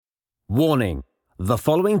Warning: the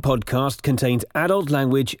following podcast contains adult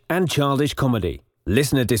language and childish comedy.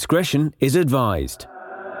 Listener discretion is advised.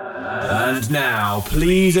 And now,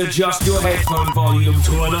 please adjust your headphone volume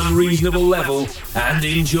to an unreasonable level and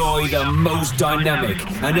enjoy the most dynamic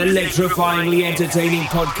and electrifyingly entertaining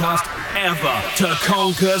podcast ever to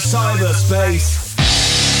conquer cyberspace.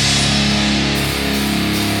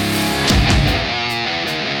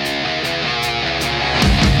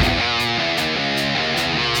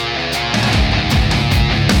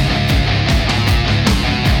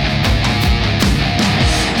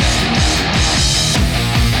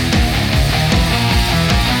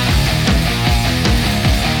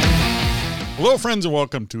 Hello, friends, and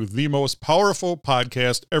welcome to the most powerful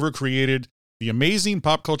podcast ever created, the Amazing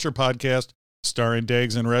Pop Culture Podcast, starring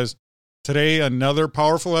Dags and Rez. Today, another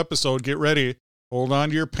powerful episode. Get ready. Hold on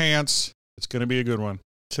to your pants. It's going to be a good one.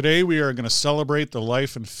 Today, we are going to celebrate the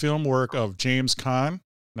life and film work of James Caan,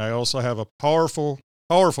 and I also have a powerful,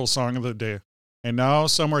 powerful song of the day. And now,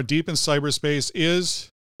 somewhere deep in cyberspace is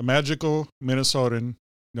the magical Minnesotan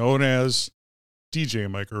known as DJ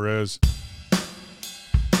Micah Rez.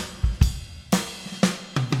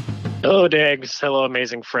 Hello, Dags. Hello,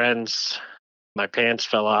 amazing friends. My pants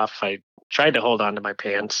fell off. I tried to hold on to my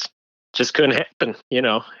pants. Just couldn't happen. You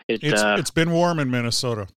know, It's been warm in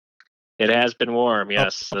Minnesota. It has been warm,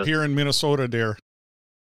 yes. Up here in Minnesota, dear.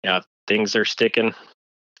 Yeah, things are sticking.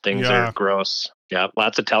 Things are gross. Yeah,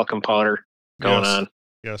 lots of talcum powder going on.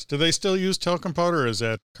 Yes. Do they still use talcum powder, or is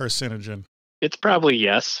that carcinogen? It's probably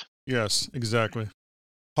yes. Yes, exactly.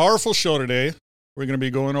 Powerful show today. We're going to be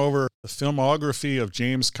going over the filmography of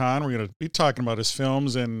James Caan. We're going to be talking about his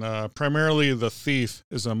films, and primarily The Thief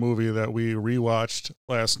is a movie that we rewatched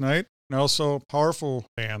last night. And also a powerful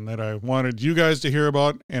band that I wanted you guys to hear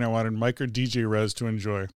about, and I wanted Mike or DJ Rez to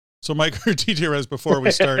enjoy. So Mike or DJ Rez, before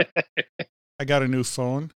we start, I got a new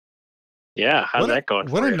phone. Yeah, how's that going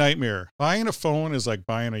for What you? a nightmare. Buying a phone is like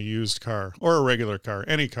buying a used car, or a regular car,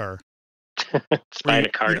 any car. It's buying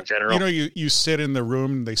a car in general. You know, you sit in the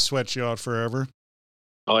room and they sweat you out forever.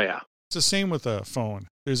 Oh, yeah. It's the same with a phone.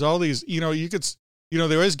 There's all these, they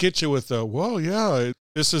always get you with the, well, yeah,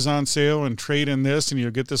 this is on sale and trade in this and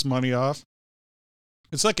you'll get this money off.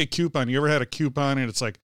 It's like a coupon. You ever had a coupon and it's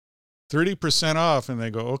like 30% off and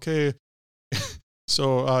they go, okay.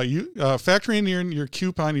 So you factor in your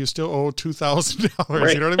coupon, you still owe $2,000.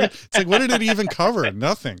 Right. You know what I mean? It's like, what did it even cover?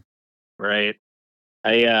 Nothing. Right.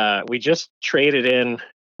 We just traded in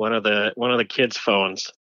one of the kids'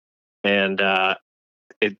 phones, and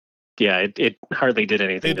it hardly did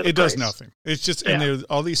anything. It does nothing. It's just, and there's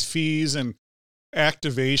all these fees and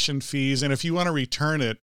activation fees. And if you want to return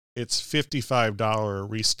it, it's $55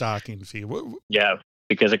 restocking fee. Yeah,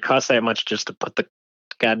 because it costs that much just to put the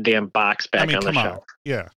goddamn box back on the shelf.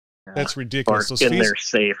 Yeah, that's ridiculous. Those fees, they're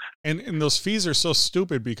safe. And those fees are so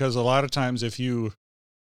stupid because a lot of times if you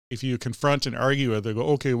confront and argue it, they go,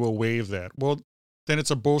 okay, we'll waive that. Well, then it's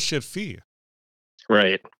a bullshit fee.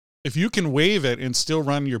 Right. If you can waive it and still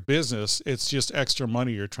run your business, it's just extra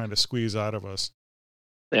money you're trying to squeeze out of us.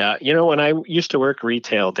 Yeah. You know, when I used to work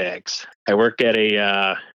retail, Dags, I worked at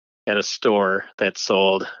a store that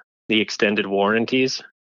sold the extended warranties.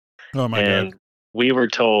 Oh my God. We were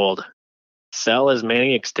told, sell as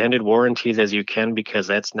many extended warranties as you can because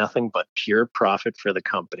that's nothing but pure profit for the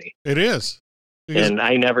company. It is. And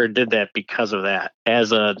I never did that because of that.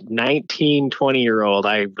 As a 19, 20-year-old,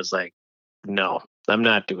 I was like, no, I'm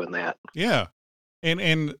not doing that. Yeah.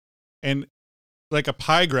 And like a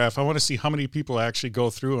pie graph, I want to see how many people actually go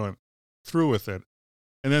through with it.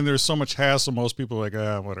 And then there's so much hassle, most people are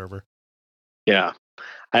like, whatever. Yeah.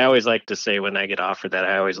 I always like to say when I get offered that,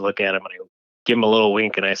 I always look at them and I give them a little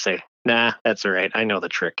wink and I say, nah, that's all right. I know the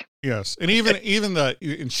trick. Yes. And even the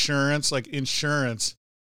insurance,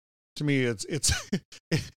 to me,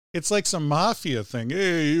 it's like some mafia thing.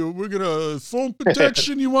 Hey, we're gonna phone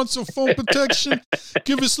protection. You want some phone protection?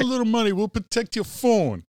 Give us a little money. We'll protect your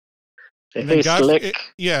phone. And then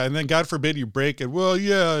and then God forbid you break it. Well,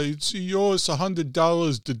 yeah, you owe us $100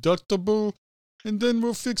 deductible, and then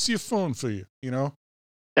we'll fix your phone for you. You know,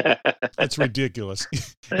 that's ridiculous.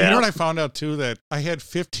 And you know what I found out too? That I had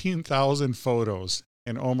 15,000 photos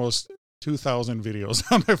and almost 2,000 videos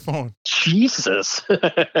on my phone. Jesus.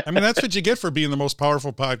 I mean, that's what you get for being the most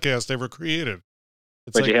powerful podcast ever created.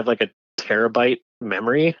 But you have like a terabyte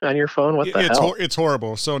memory on your phone? What the hell? It's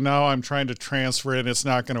horrible. So now I'm trying to transfer it and it's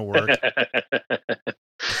not going to work.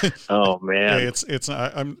 Oh man. It's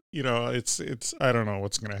I don't know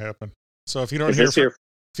what's going to happen. So if you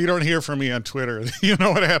don't hear from me on Twitter, you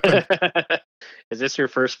know what happened. Is this your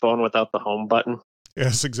first phone without the home button?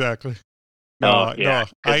 Yes, exactly. No, yeah.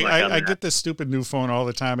 no. Good luck on I that. get this stupid new phone all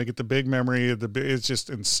the time. I get the big memory. It's just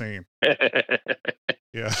insane.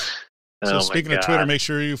 Yeah. So Oh my speaking of Twitter, God. make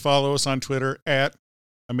sure you follow us on Twitter at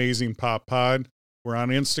Amazing Pop Pod. We're on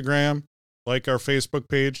Instagram, like our Facebook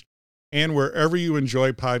page, and wherever you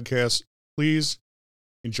enjoy podcasts, please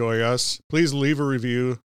enjoy us. Please leave a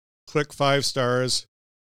review. Click 5 stars.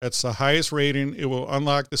 That's the highest rating. It will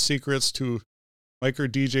unlock the secrets to Mike or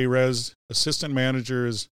DJ Rez, assistant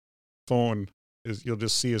manager's phone. You'll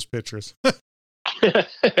just see his pictures.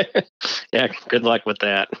 Yeah, good luck with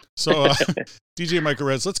that. So, DJ Mike or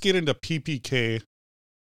Rez, let's get into PPK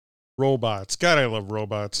robots. God, I love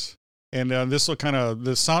robots. And this will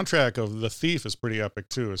the soundtrack of The Thief is pretty epic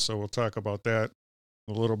too. So we'll talk about that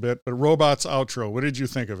a little bit. But robots outro, what did you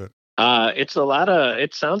think of it?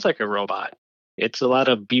 It sounds like a robot. It's a lot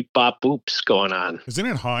of beep bop boops going on. Isn't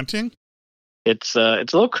it haunting? It's a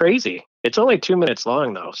little crazy. It's only 2 minutes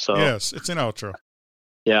long though. So yes, it's an outro.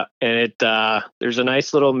 Yeah. And there's a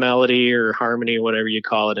nice little melody or harmony, whatever you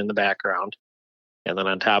call it, in the background. And then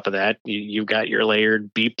on top of that, you've got your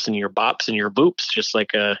layered beeps and your bops and your boops,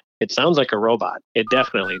 it sounds like a robot. It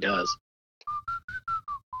definitely does.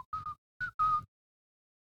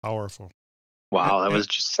 Powerful. Wow, that was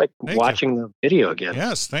just like watching the video again.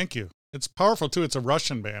 Yes, thank you. It's powerful too. It's a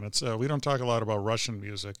Russian band. It's we don't talk a lot about Russian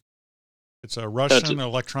music. It's a Russian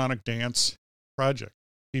electronic dance project,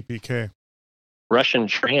 PPK. Russian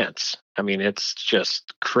trance. I mean, it's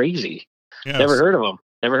just crazy. Yes. Never heard of them.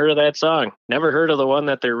 Never heard of that song. Never heard of the one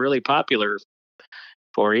that they're really popular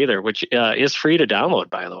for either, which is free to download,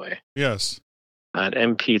 by the way. Yes. At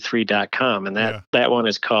mp3.com. And that one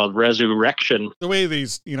is called Resurrection. The way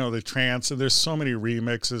these, the trance, and there's so many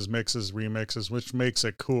remixes, which makes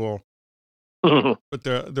it cool. But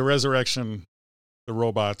the Resurrection, the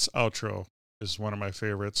robots outro is one of my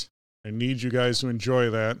favorites. I need you guys to enjoy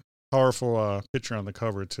that. Powerful picture on the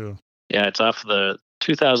cover, too. Yeah, it's off the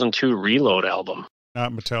 2002 Reload album.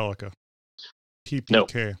 Not Metallica. PPK.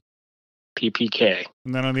 Nope. PPK.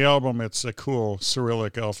 And then on the album, it's a cool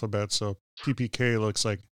Cyrillic alphabet, so PPK looks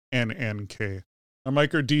like NNK. Now,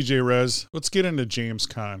 Mike or DJ Rez, let's get into James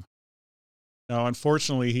Caan. Now,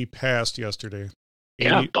 unfortunately, he passed yesterday.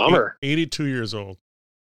 Yeah, bummer. 82 years old.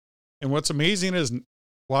 And what's amazing is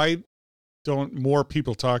why don't more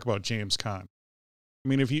people talk about James Caan? I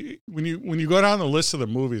mean, when you go down the list of the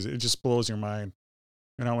movies, it just blows your mind.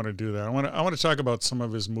 And I want to do that. I want to talk about some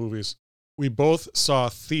of his movies. We both saw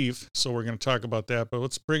Thief, so we're going to talk about that. But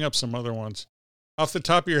let's bring up some other ones. Off the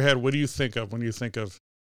top of your head, what do you think of when you think of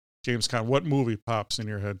James Caan? What movie pops in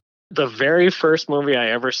your head? The very first movie I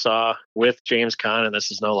ever saw with James Caan, and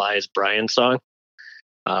this is no lie, is Brian's Song.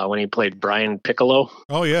 When he played Brian Piccolo.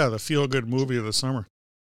 Oh yeah, the feel-good movie of the summer.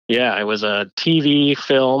 Yeah, it was a TV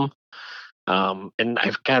film. And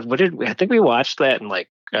I think we watched that in like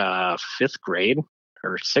 5th grade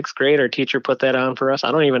or 6th grade. Our teacher put that on for us.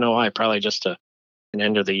 I don't even know why, probably just an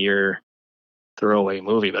end of the year throwaway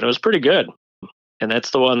movie, but it was pretty good. And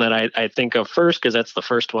that's the one that I think of first, because that's the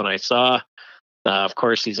first one I saw. Of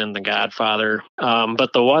course, he's in The Godfather.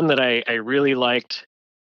 But the one that I really liked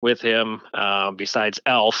with him, besides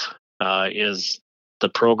Elf, is The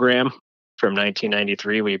Program from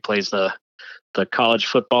 1993, where he plays the college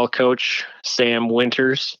football coach, Sam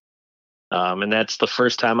Winters. And that's the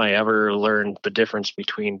first time I ever learned the difference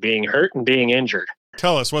between being hurt and being injured.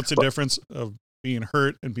 Tell us, what's the difference of being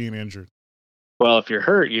hurt and being injured? Well, if you're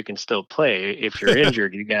hurt, you can still play. If you're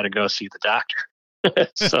injured, you got to go see the doctor.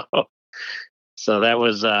 So that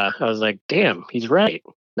was, I was like, damn, he's right.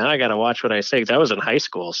 Now I got to watch what I say. 'Cause I was in high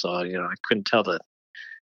school, so, I couldn't tell the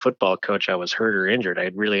football coach I was hurt or injured. I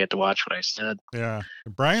really had to watch what I said. Yeah.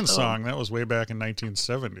 Brian's Song, that was way back in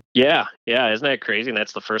 1970. Yeah. Isn't that crazy? And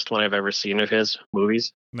that's the first one I've ever seen of his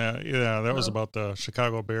movies. Yeah, that was about the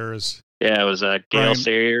Chicago Bears. Yeah, it was Gale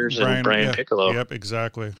Sayers and Brian Piccolo. Yep,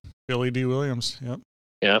 exactly. Billy D. Williams.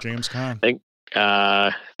 Yep. James Caan.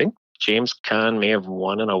 I think James Caan may have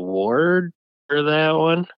won an award for that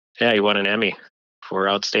one. Yeah, he won an Emmy for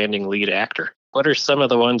Outstanding Lead Actor. What are some of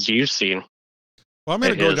the ones you've seen? Well, I'm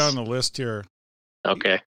going to go down the list here.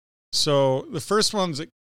 Okay. So the first one's,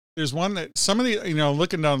 there's one that some of the,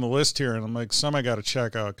 looking down the list here, and I'm like, some I got to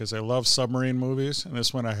check out because I love submarine movies. And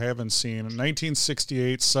this one I haven't seen.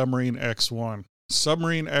 1968 Submarine X1.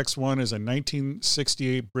 Submarine X1 is a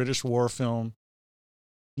 1968 British war film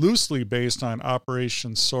loosely based on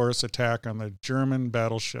Operation Source attack on the German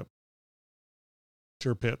battleship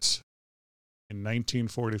Tirpitz in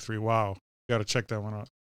 1943. Wow. Got to check that one out.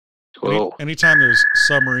 Anytime there's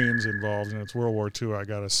submarines involved and it's World War II, I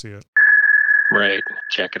got to see it. Right.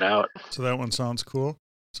 Check it out. So that one sounds cool.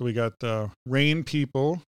 So we got Rain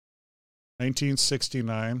People,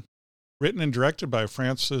 1969. Written and directed by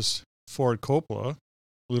Francis Ford Coppola,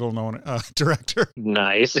 little known director.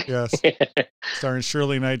 Nice. Yes. Starring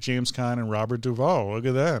Shirley Knight, James Caan, and Robert Duvall. Look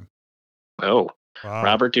at that. Oh, Wow.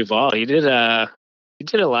 Robert Duvall. He did a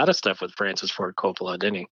lot of stuff with Francis Ford Coppola,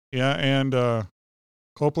 didn't he? Yeah, and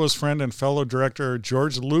Coppola's friend and fellow director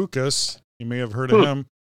George Lucas, you may have heard of him,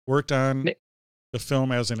 worked on the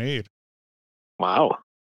film as an aide. Wow.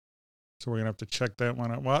 So we're going to have to check that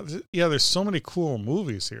one out. Wow. Yeah, there's so many cool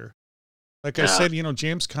movies here. Like I said,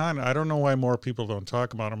 James Caan, I don't know why more people don't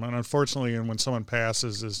talk about him. And unfortunately, when someone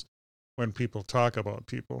passes is when people talk about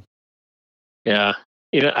people. Yeah.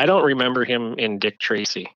 I don't remember him in Dick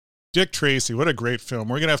Tracy. Dick Tracy, what a great film.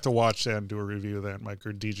 We're going to have to watch that and do a review of that, Mike,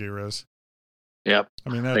 or DJ Rez. Yep. I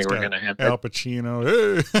mean, that's got gonna have Al Pacino.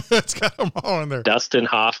 Hey, it's got them all in there. Dustin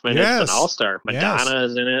Hoffman. Yes. It's an all-star. Madonna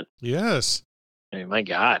is in it. Yes. Hey, my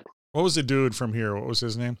God. What was the dude from here? What was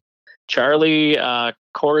his name? Charlie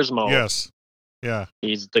Korsmo. Yes. Yeah.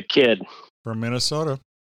 He's the kid. From Minnesota.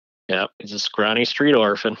 Yep. He's a scrawny street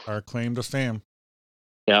orphan. Our claim to fame.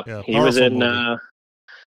 Yep. Yeah, he was in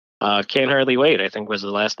Can't Hardly Wait, I think was the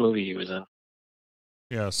last movie he was in.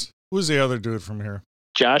 Yes. Who's the other dude from here?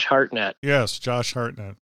 Josh Hartnett. Yes, Josh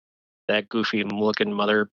Hartnett. That goofy looking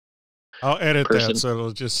mother. I'll edit person. that so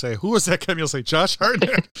it'll just say, who was that guy? You'll say, Josh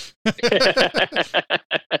Hartnett.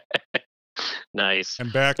 Nice.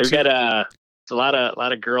 And back We've got a lot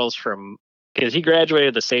of girls from, because he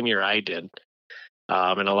graduated the same year I did.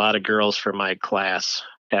 And a lot of girls from my class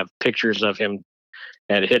have pictures of him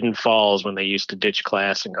at Hidden Falls when they used to ditch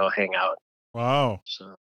class and go hang out. Wow.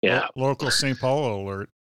 So, yeah. Local St. Paulo alert.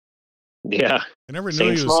 Yeah. I never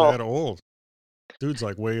knew he was that old. Dude's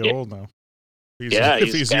like way old now. He's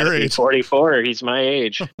your age. 44. He's my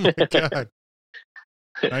age. Oh my God.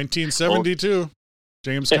 1972.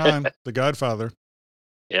 James Caan, The Godfather.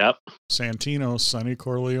 Yep. Santino, Sonny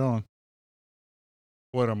Corleone.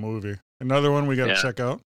 What a movie. Another one we got to check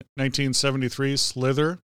out. 1973,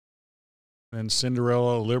 Slither. And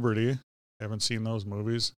Cinderella, Liberty. Haven't seen those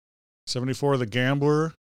movies. 74, The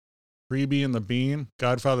Gambler. Freebie and the Bean.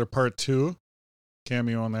 Godfather Part 2.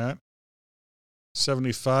 Cameo on that.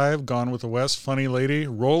 75, Gone with the West. Funny Lady.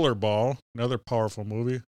 Rollerball. Another powerful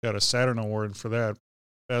movie. Got a Saturn Award for that.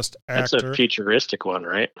 Best actor. That's a futuristic one,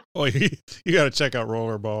 right? Oh, you got to check out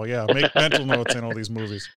Rollerball. Yeah, make mental notes in all these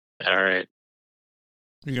movies. All right.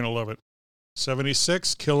 You're going to love it.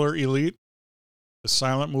 76, Killer Elite. The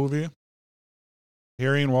silent movie.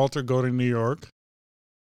 Harry and Walter Go to New York.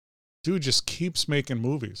 Dude just keeps making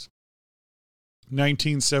movies.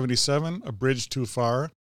 1977, A Bridge Too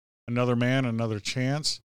Far. Another Man, Another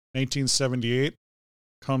Chance. 1978,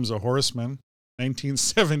 Comes a Horseman.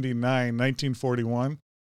 1979, 1941,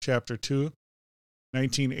 Chapter 2.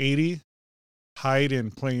 1980, Hide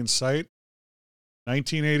in Plain Sight.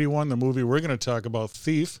 1981, the movie we're going to talk about,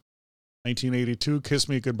 Thief. 1982, Kiss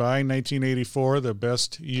Me Goodbye. 1984, the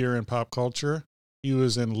best year in pop culture. He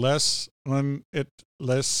was in I'm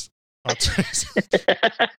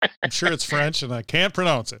sure it's French and I can't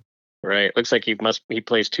pronounce it. Right. Looks like he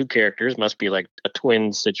plays two characters. Must be like a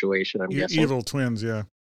twin situation, I'm guessing. Evil twins, yeah.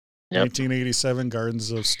 Yep. 1987,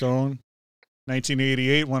 Gardens of Stone.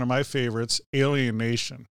 1988, one of my favorites, Alien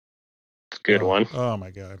Nation. Good one. Oh,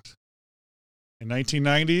 my God. In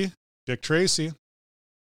 1990, Dick Tracy.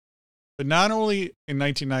 But not only in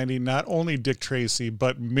 1990, not only Dick Tracy,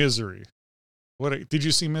 but Misery. Did you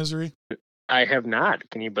see Misery? I have not.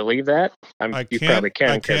 Can you believe that? You probably can.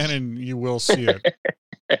 I can, and you will see it.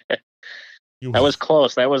 That was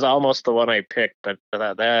close. That was almost the one I picked, but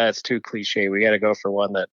that's too cliche. We got to go for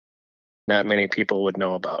one that not many people would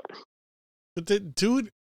know about. But the dude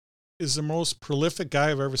is the most prolific guy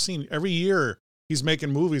I've ever seen. Every year he's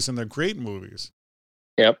making movies, and they're great movies.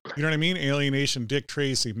 Yep. You know what I mean? Alienation, Dick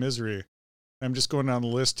Tracy, Misery. I'm just going down the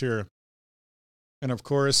list here. And of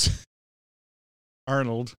course,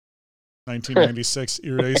 Arnold, 1996,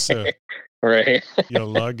 Eraser. Right. Your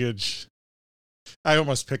Luggage. I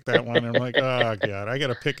almost picked that one. I'm like, oh, God, I got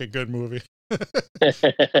to pick a good movie. All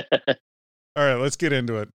right, let's get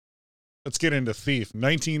into it. Let's get into Thief,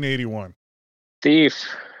 1981. Thief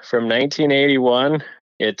from 1981.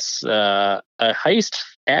 It's a heist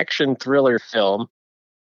action thriller film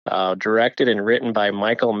directed and written by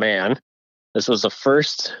Michael Mann. This was the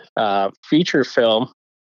first feature film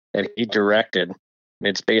that he directed.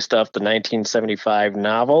 It's based off the 1975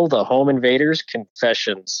 novel, The Home Invaders: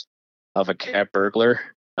 Confessions of a Cat Burglar,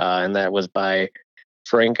 and that was by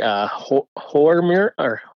Frank Hoermer,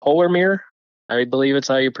 I believe it's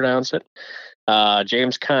how you pronounce it.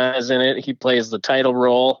 James Caan is in it. He plays the title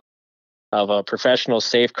role of a professional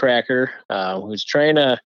safecracker who's trying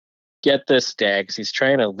to get this, Dags. He's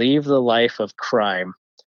trying to leave the life of crime,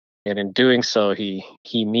 and in doing so, he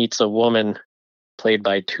meets a woman played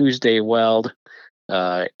by Tuesday Weld,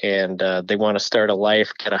 and they want to start a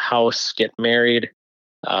life, get a house, get married.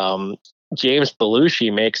 James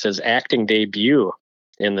Belushi makes his acting debut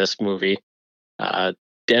in this movie.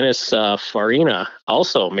 Dennis Farina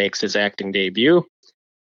also makes his acting debut.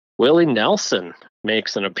 Willie Nelson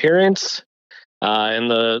makes an appearance. And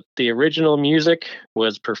the original music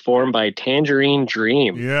was performed by Tangerine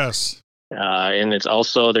Dream. Yes. And it's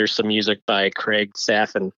also, there's some music by Craig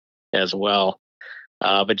Saffin as well.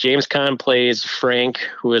 But James Caan plays Frank,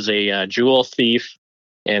 who is a jewel thief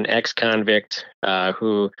and ex-convict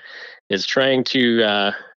who is trying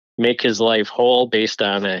to make his life whole based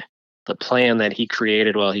on the plan that he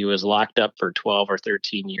created while he was locked up for 12 or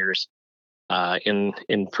 13 years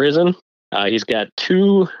in prison. He's got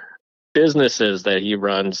 2 businesses that he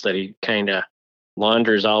runs that he kind of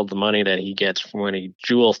launders all the money that he gets from when he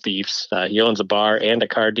jewel thieves. He owns a bar and a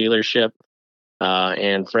car dealership.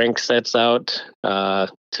 And Frank sets out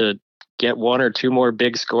to get 1 or 2 more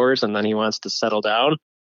big scores, and then he wants to settle down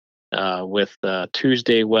with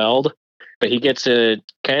Tuesday Weld. But he gets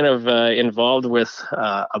kind of involved with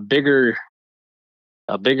a bigger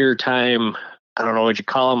time. I don't know what you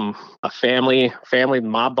call him, a family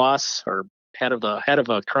mob boss or head of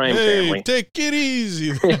a crime family. Take it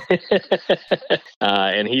easy.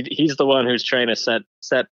 And he's the one who's trying to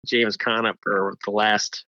set James Caan up for the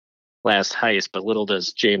last heist. But little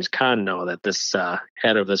does James Caan know that this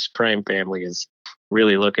head of this crime family is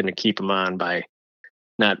really looking to keep him on by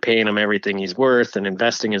not paying him everything he's worth and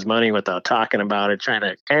investing his money without talking about it, trying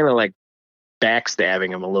to kind of like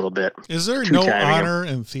backstabbing him a little bit. Is there no honor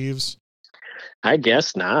in thieves? I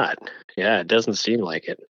guess not. Yeah, it doesn't seem like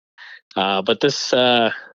it. But this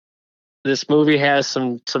movie has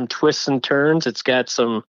some twists and turns. It's got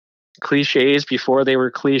some cliches before they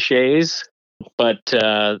were cliches. But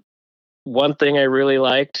one thing I really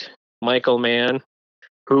liked, Michael Mann,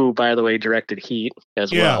 who, by the way, directed Heat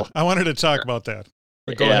as well. Yeah, I wanted to talk about that.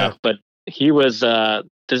 But go ahead. But he was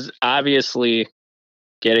obviously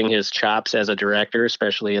getting his chops as a director,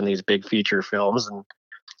 especially in these big feature films, and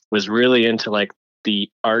was really into like the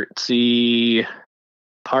artsy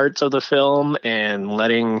parts of the film and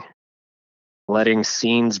letting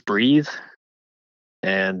scenes breathe,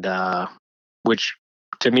 and which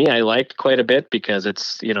to me I liked quite a bit, because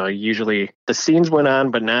it's, usually the scenes went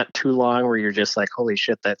on but not too long where you're just like, holy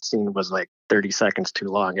shit, that scene was like 30 seconds too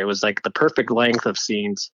long. It was like the perfect length of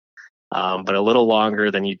scenes, but a little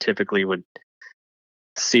longer than you typically would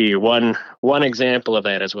see. One example of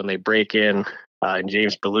that is when they break in and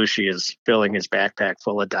James Belushi is filling his backpack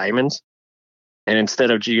full of diamonds. And instead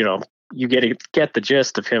of, you get the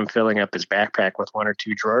gist of him filling up his backpack with 1 or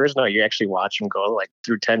 2 drawers. No, you actually watch him go like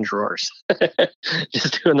through 10 drawers,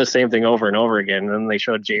 just doing the same thing over and over again. And then they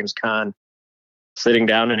showed James Caan sitting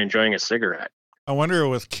down and enjoying a cigarette. I wonder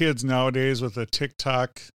with kids nowadays with a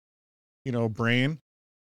TikTok, brain,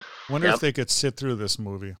 if they could sit through this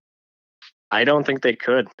movie. I don't think they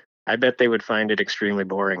could. I bet they would find it extremely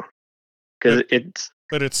boring, because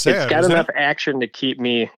But it's sad. It's got enough action to keep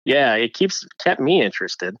me. Yeah, it kept me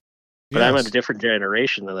interested. But yes. I'm a different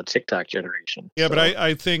generation than the TikTok generation. Yeah, so. But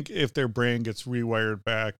I think if their brain gets rewired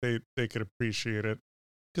back, they could appreciate it.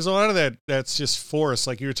 Because a lot of that's just forced.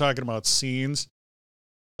 Like you were talking about scenes.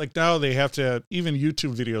 Like now they have to, even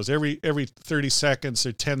YouTube videos, every 30 seconds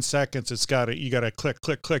or 10 seconds, you gotta click,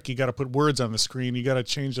 click, click. You gotta put words on the screen. You gotta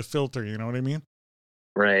change the filter. You know what I mean?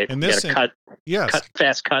 Right. And this, cut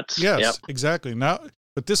fast cuts. Yes, yep. Exactly. Now,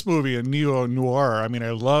 but this movie, a neo-noir, I mean, I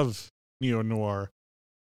love neo-noir.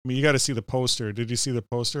 I mean, you got to see the poster. Did you see the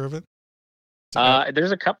poster of it?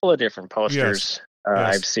 There's a couple of different posters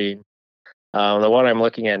I've seen. The one I'm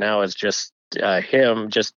looking at now is just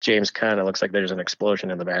just James Caan. It looks like there's an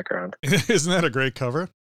explosion in the background. Isn't that a great cover?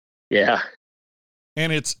 Yeah.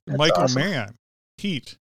 And it's Michael Mann,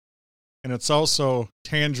 Heat. And it's also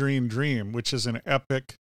Tangerine Dream, which is an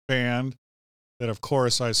epic band that, of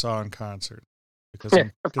course, I saw in concert. Because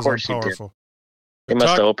I'm powerful. They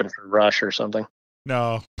must have opened for Rush or something.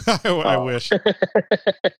 No, I wish.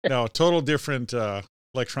 No, total different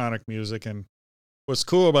electronic music. And what's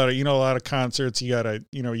cool about it, a lot of concerts, you gotta,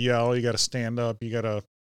 yell, you gotta stand up, you gotta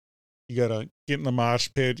get in the mosh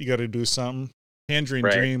pit, you gotta do something. Tangerine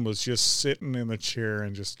Dream was just sitting in the chair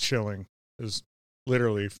and just chilling. It was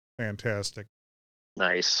literally fantastic.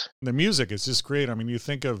 Nice. And the music is just great. I mean, you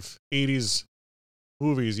think of 80s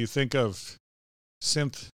movies, you think of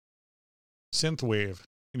synth wave,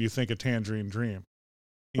 and you think of Tangerine Dream.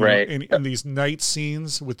 Right. And these night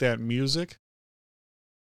scenes with that music,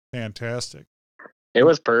 fantastic. It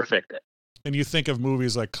was perfect. And you think of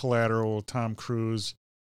movies like Collateral, Tom Cruise,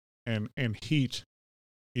 and Heat.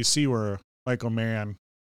 You see where Michael Mann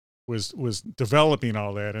was developing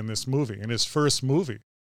all that in this movie, in his first movie,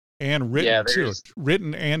 and written too,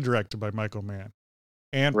 written and directed by Michael Mann,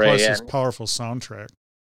 and plus his powerful soundtrack.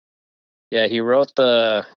 Yeah, he wrote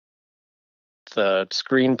the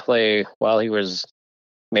screenplay while he was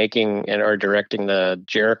making or directing the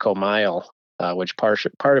Jericho Mile, which part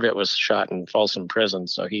of it was shot in Folsom Prison.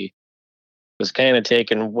 So he was kind of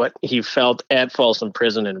taking what he felt at Folsom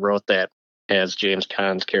Prison and wrote that as James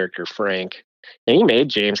Caan's character Frank. And he made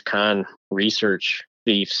James Caan research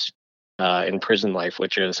thieves in prison life,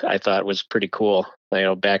 which I thought was pretty cool.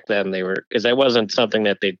 Back then because that wasn't something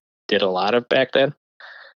that they did a lot of back then.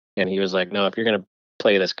 And he was like, no, if you're gonna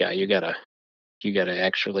play this guy, you gotta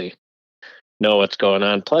actually know what's going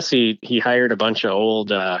on. Plus, he hired a bunch of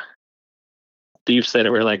old thieves that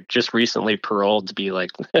were like just recently paroled to be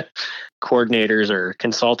like coordinators or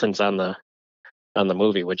consultants on the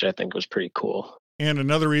movie, which I think was pretty cool. And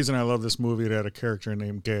another reason I love this movie, it had a character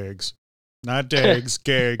named Gags, not Dags,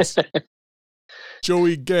 Gags,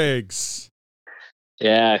 Joey Gags.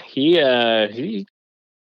 Yeah, he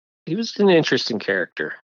was an interesting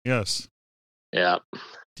character. Yes. Yeah.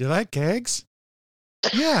 Do you like Gags?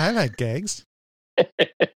 Yeah, I like Gags.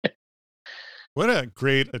 What a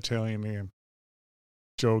great Italian name.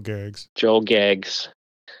 Joe Gags. Joe Gags.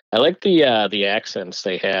 I like the accents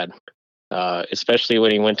they had, especially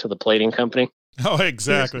when he went to the plating company. Oh,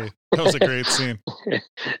 exactly. That was a great scene.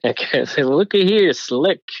 Look at here,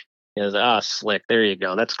 Slick. He goes, Slick. There you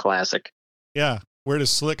go. That's classic. Yeah. Where does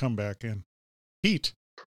Slick come back in? Heat.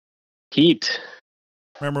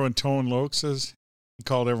 Remember when Tone Loc says he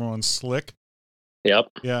called everyone Slick? Yep.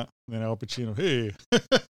 Yeah. And then Al Pacino, hey.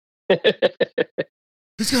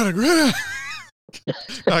 He's got a grin.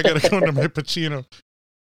 I got to go into my Pacino.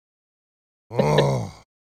 Oh.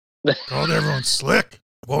 Called everyone Slick.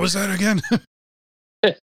 What was that again?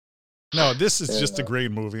 No, this is just a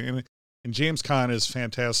great movie. And James Caan is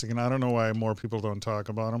fantastic. And I don't know why more people don't talk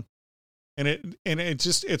about him. And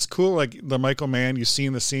it's cool. Like the Michael Mann, you've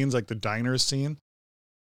seen the scenes, like the diner scene.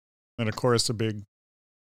 And of course, the big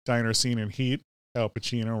diner scene in Heat, Al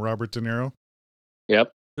Pacino, Robert De Niro.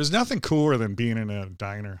 Yep. There's nothing cooler than being in a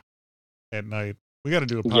diner at night. We got to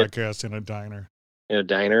do a podcast in a diner. In a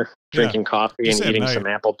diner, drinking coffee and eating some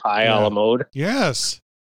apple pie a la mode. Yes.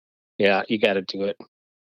 Yeah, you got to do it.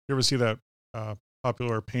 You ever see that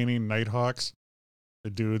popular painting, Nighthawks? The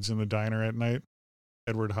dudes in the diner at night?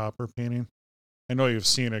 Edward Hopper painting. I know you've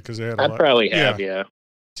seen it because they had a lot. I probably have, yeah.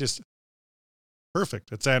 Just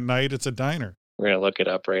perfect. It's at night. It's a diner. We're going to look it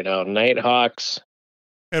up right now. Nighthawks.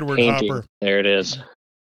 Edward painting. Hopper. There it is.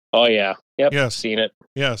 Oh, yeah. Yep. Yes. Seen it.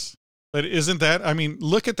 Yes. But isn't that, I mean,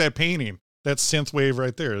 look at that painting. That's synthwave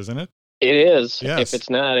right there, isn't it? It is. Yes. If it's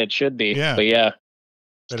not, it should be. Yeah. But yeah.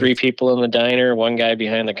 But 3 people in the diner, 1 guy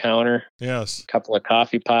behind the counter. Yes. A couple of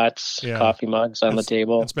coffee pots, coffee mugs on the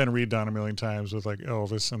table. It's been redone a million times with like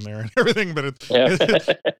Elvis in there and everything, but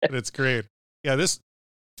it's great. Yeah, this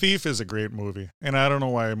Thief is a great movie. And I don't know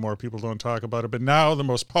why more people don't talk about it, but now the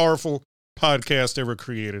most powerful podcast ever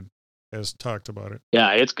created has talked about it.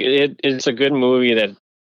 Yeah, it's a good movie that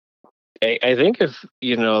I think if,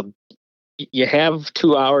 you have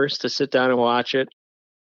 2 hours to sit down and watch it.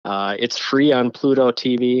 It's free on Pluto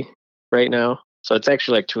TV right now. So it's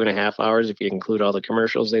actually like 2.5 hours if you include all the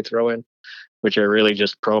commercials they throw in, which are really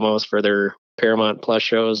just promos for their Paramount Plus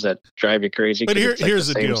shows that drive you crazy. But here's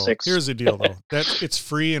the deal. Here's the deal, though. That it's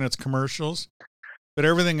free and it's commercials, but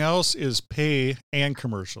everything else is pay and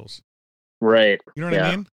commercials. Right. You know what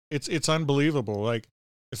I mean? It's unbelievable. Like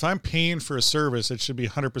if I'm paying for a service, it should be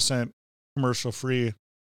 100% commercial free,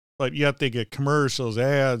 but yet they get commercials,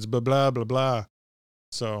 ads, blah blah blah blah.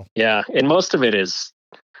 So yeah, and most of it is,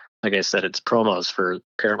 like I said, it's promos for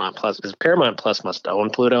Paramount Plus, because Paramount Plus must own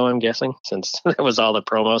Pluto, I'm guessing, since that was all the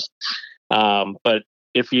promos. But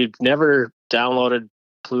if you've never downloaded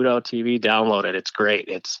Pluto TV, download it. It's great.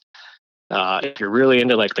 It's if you're really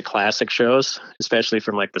into like the classic shows, especially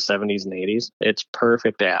from like the 70s and 80s, it's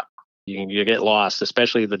perfect app. You get lost,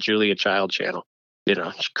 especially the Julia Child channel. She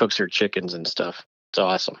cooks her chickens and stuff. It's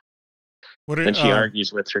awesome. And she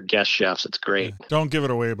argues with her guest chefs. It's great. Don't give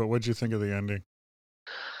it away, but what'd you think of the ending?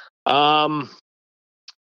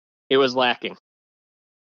 It was lacking.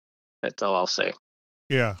 That's all I'll say.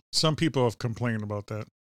 Yeah, some people have complained about that.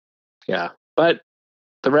 Yeah, but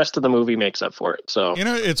the rest of the movie makes up for it. So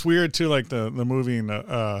it's weird too. Like the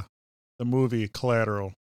movie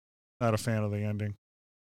Collateral. Not a fan of the ending.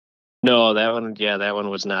 No, that one. Yeah, that one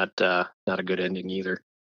was not a good ending either.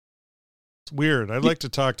 It's weird. I'd like to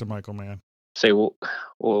talk to Michael Mann. say, well,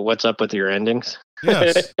 what's up with your endings?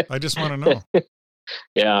 Yes, I just want to know.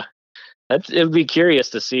 Yeah, it'd be curious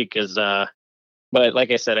to see because, but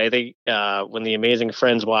like I said, I think when the Amazing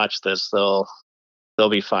Friends watch this, they'll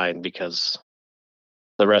be fine because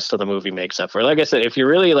the rest of the movie makes up for it. Like I said, if you're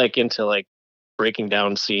really like into like breaking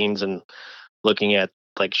down scenes and looking at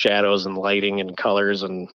like shadows and lighting and colors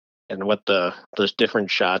and what those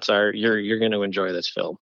different shots are, you're going to enjoy this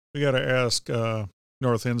film. We got to ask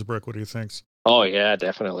North Innsbruck what he thinks. Oh yeah,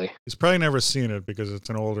 definitely. He's probably never seen it because it's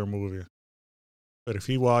an older movie. But if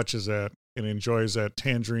he watches that and enjoys that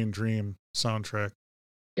Tangerine Dream soundtrack.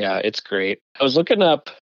 Yeah, it's great. I was looking up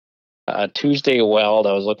Tuesday Weld.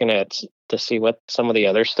 I was looking at to see what some of the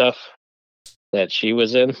other stuff that she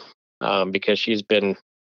was in, because she's been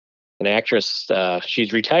an actress.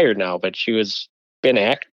 She's retired now, but she was been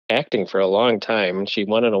acting for a long time. She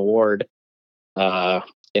won an award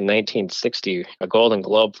in 1960, a Golden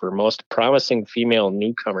Globe for Most Promising Female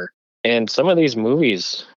Newcomer. And some of these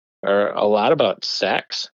movies are a lot about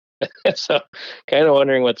sex. So kind of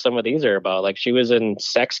wondering what some of these are about. Like she was in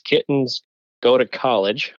Sex Kittens Go to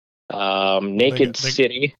College, Naked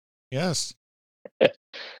City. Yes.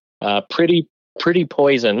 Pretty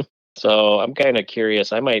Poison. So I'm kind of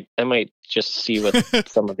curious. I might just see what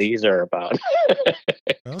some of these are about.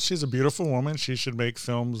 Well, she's a beautiful woman. She should make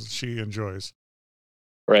films she enjoys.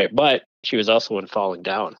 Right, but she was also in Falling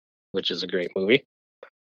Down, which is a great movie.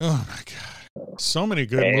 Oh my God. So many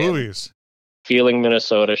good movies. Feeling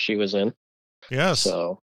Minnesota she was in. Yes.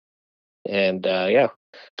 So, and yeah,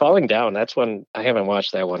 Falling Down, that's one, I haven't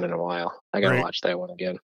watched that one in a while. I got to watch that one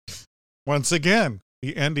again. Once again,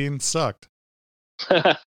 the ending sucked.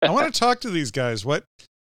 I want to talk to these guys.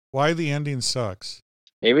 Why the ending sucks?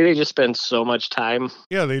 Maybe they just spend so much time.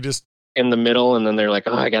 Yeah, they just in the middle, and then they're like,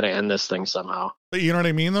 "Oh, I got to end this thing somehow." But you know what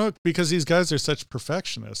I mean, though, because these guys are such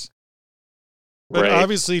perfectionists. But right.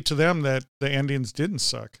 Obviously, to them, that the endings didn't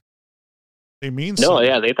suck. They mean no, something.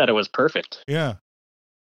 Yeah, they thought it was perfect. Yeah,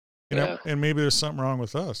 you know, and maybe there's something wrong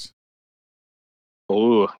with us.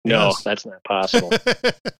 Oh no, that's not possible.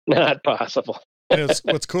 Not possible.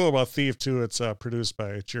 What's cool about Thief too? It's produced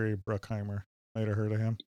by Jerry Bruckheimer. Might have heard of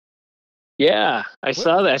him. Yeah, I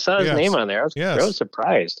saw that. I saw his name on there. I was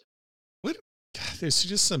surprised. God, there's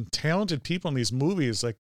just some talented people in these movies,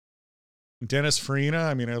 like Dennis Farina.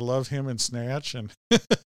 I mean, I love him in Snatch, and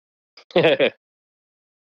and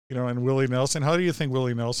Willie Nelson. How do you think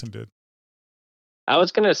Willie Nelson did? I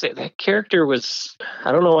was gonna say that character was.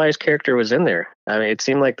 I don't know why his character was in there. I mean, it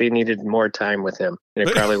seemed like they needed more time with him, and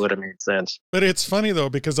it probably would have made sense. But it's funny though,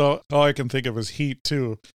 because all I can think of is Heat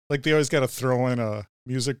too. Like they always got to throw in a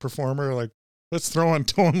music performer. Like let's throw in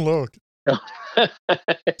Tone Loc.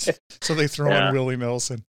 So they throw in Willie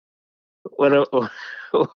Nelson. One of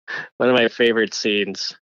my favorite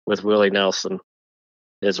scenes with Willie Nelson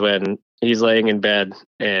is when he's laying in bed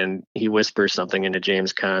and he whispers something into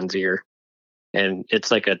James Caan's ear. And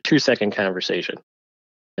it's like a 2-second conversation.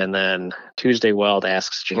 And then Tuesday Weld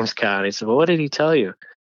asks James Caan, he said, well, what did he tell you?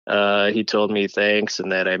 He told me thanks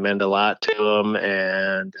and that I meant a lot to him.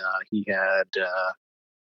 And he had,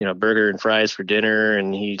 burger and fries for dinner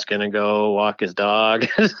and he's going to go walk his dog.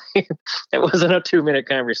 It wasn't a 2-minute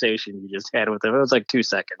conversation you just had with him. It was like 2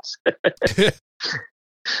 seconds. That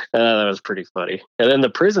was pretty funny. And then the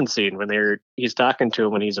prison scene when he's talking to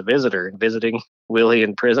him when he's a visitor and visiting Willie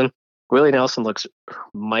in prison. Willie Nelson looks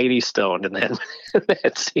mighty stoned in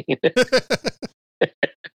that scene.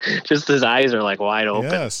 Just his eyes are like wide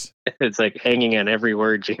open. Yes. It's like hanging on every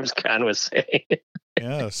word James Caan was saying.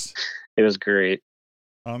 Yes. It was great.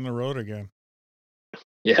 On the road again.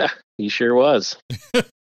 Yeah, he sure was. And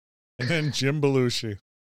then Jim Belushi.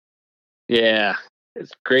 Yeah,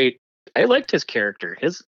 it's great. I liked his character.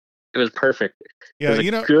 It was perfect. Yeah, it was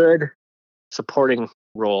a good supporting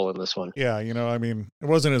role in this one. Yeah, I mean, it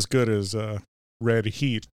wasn't as good as Red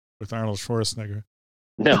Heat with Arnold Schwarzenegger.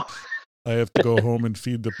 No. I have to go home and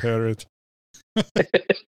feed the parrot.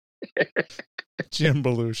 Jim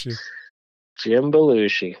Belushi. Jim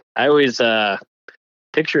Belushi. I was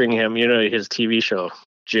picturing him, his TV show,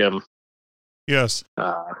 Jim. Yes.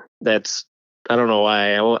 That's, I don't know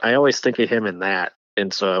why. I always think of him in that.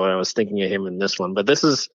 And so when I was thinking of him in this one, but this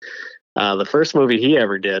is the first movie he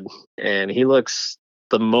ever did. And he looks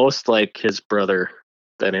the most like his brother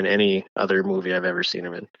than in any other movie I've ever seen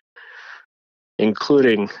him in,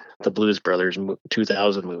 including the Blues Brothers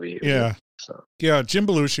 2000 movie. Yeah. Yeah, Jim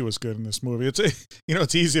Belushi was good in this movie. It's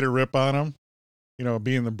it's easy to rip on him,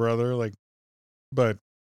 being the brother, but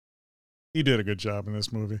he did a good job in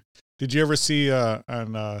this movie. Did you ever see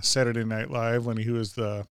on Saturday Night Live when he was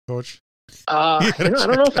the coach? I don't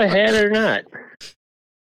know if I had it or not.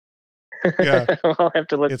 Yeah. I'll have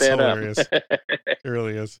to look It's that hilarious. up. It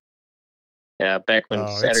really is. Yeah, back when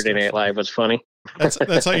Saturday Night Live was funny.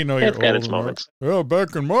 That's how you know you're It's got old. its moments. Well,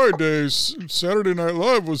 back in my days, Saturday Night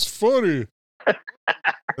Live was funny.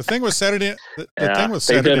 The thing with Saturday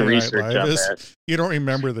Night Live is you don't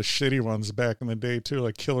remember the shitty ones back in the day too,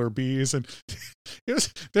 like Killer Bees, and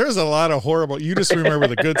there was a lot of horrible. You just remember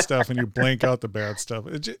the good stuff and you blank out the bad stuff.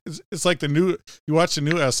 It's like you watch the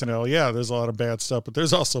new SNL. Yeah, there's a lot of bad stuff, but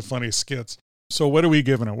there's also funny skits. So what are we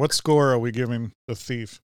giving it? What score are we giving The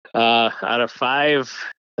Thief? Out of 5,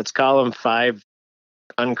 let's call them 5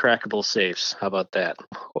 uncrackable safes. How about that?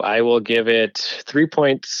 I will give it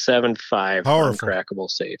 3.75 uncrackable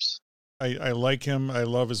safes. I like him. I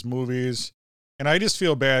love his movies. And I just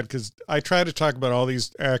feel bad because I try to talk about all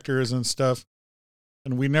these actors and stuff,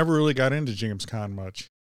 and we never really got into James Caan much.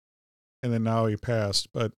 And then now he passed.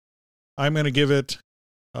 But I'm going to give it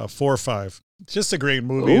 4 or 5. It's just a great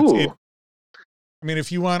movie. I mean,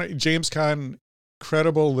 if you want James Caan,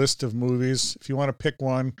 credible list of movies, if you want to pick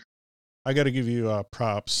one, I got to give you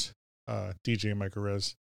props, DJ Micah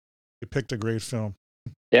Rez. You picked a great film.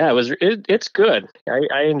 Yeah, it's good.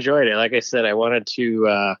 I enjoyed it. Like I said, I wanted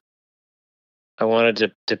to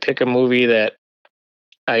pick a movie that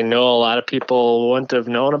I know a lot of people wouldn't have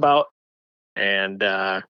known about. And,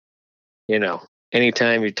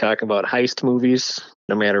 anytime you talk about heist movies,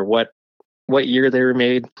 no matter what year they were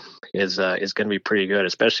made, is going to be pretty good,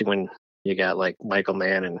 especially when you got like Michael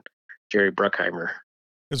Mann and Jerry Bruckheimer.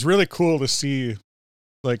 It's really cool to see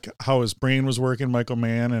like how his brain was working, Michael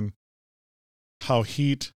Mann, and how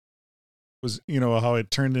Heat was, how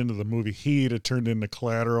it turned into the movie Heat. It turned into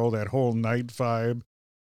Collateral, that whole night vibe,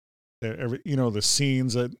 that the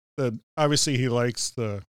scenes that obviously he likes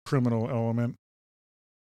the criminal element.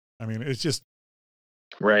 I mean, it's just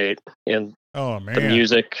right. And oh man, the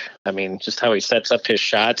music. I mean, just how he sets up his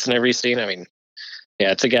shots in every scene. I mean,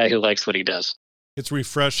 yeah, it's a guy who likes what he does. It's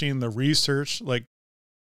refreshing. The research, like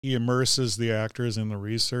he immerses the actors in the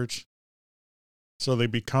research, so they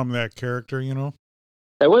become that character.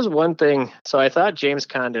 That was one thing. So I thought James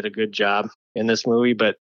Caan did a good job in this movie,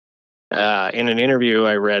 but in an interview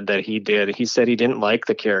I read that he said he didn't like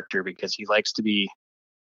the character because he likes to be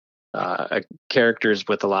characters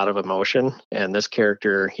with a lot of emotion, and this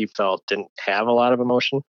character he felt didn't have a lot of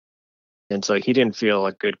emotion, and so he didn't feel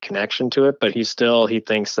a good connection to it. But he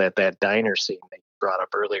thinks that diner scene that you brought up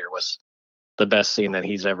earlier was the best scene that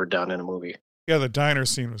he's ever done in a movie. Yeah, the diner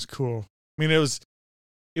scene was cool. I mean, it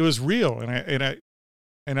was real,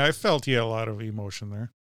 and I felt he had a lot of emotion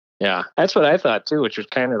there. Yeah, that's what I thought too, which was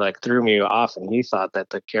kind of like threw me off. And he thought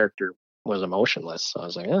that the character was emotionless. So I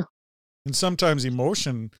was like, yeah. And sometimes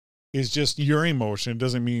emotion is just your emotion. It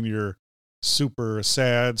doesn't mean you're super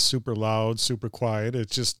sad, super loud, super quiet.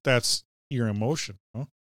 It's just that's your emotion.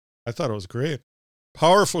 I thought it was great.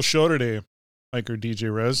 Powerful show today, Mike or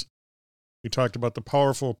DJ Rez. We talked about the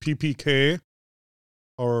powerful PPK,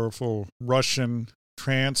 powerful Russian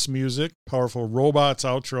trance music, powerful robots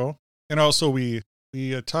outro, and also we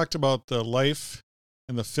talked about the life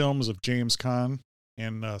and the films of James Caan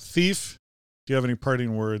and Thief. Do you have any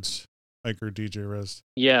parting words, Mike or DJ Rez?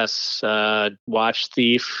 Yes, watch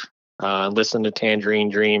Thief, listen to Tangerine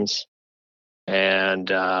Dreams, and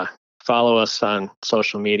follow us on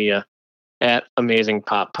social media at Amazing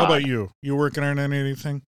Pop Pod. How about you? You working on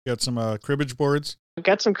anything? Got some cribbage boards? I've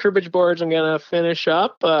got some cribbage boards I'm going to finish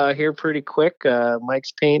up here pretty quick.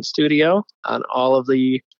 Mike's Paint Studio on all of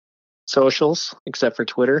the socials except for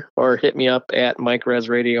Twitter, or hit me up at Mike Rez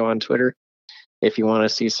Radio on Twitter if you want to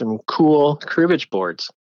see some cool cribbage boards,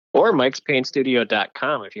 or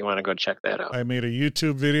mikespaintstudio.com if you want to go check that out. I made a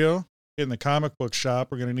YouTube video in the comic book shop.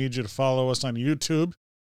 We're going to need you to follow us on YouTube.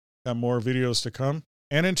 Got more videos to come.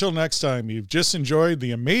 And until next time, you've just enjoyed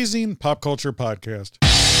the Amazing Pop Culture Podcast.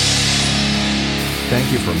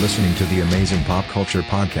 Thank you for listening to the Amazing Pop Culture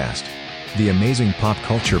Podcast. The Amazing Pop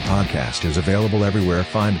Culture Podcast is available everywhere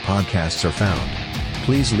fine podcasts are found.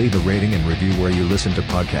 Please leave a rating and review where you listen to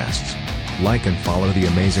podcasts. Like and follow the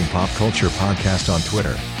Amazing Pop Culture Podcast on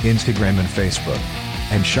Twitter, Instagram, and Facebook.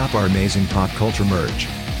 And shop our Amazing Pop Culture merch.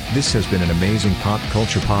 This has been an Amazing Pop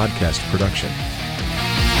Culture Podcast production.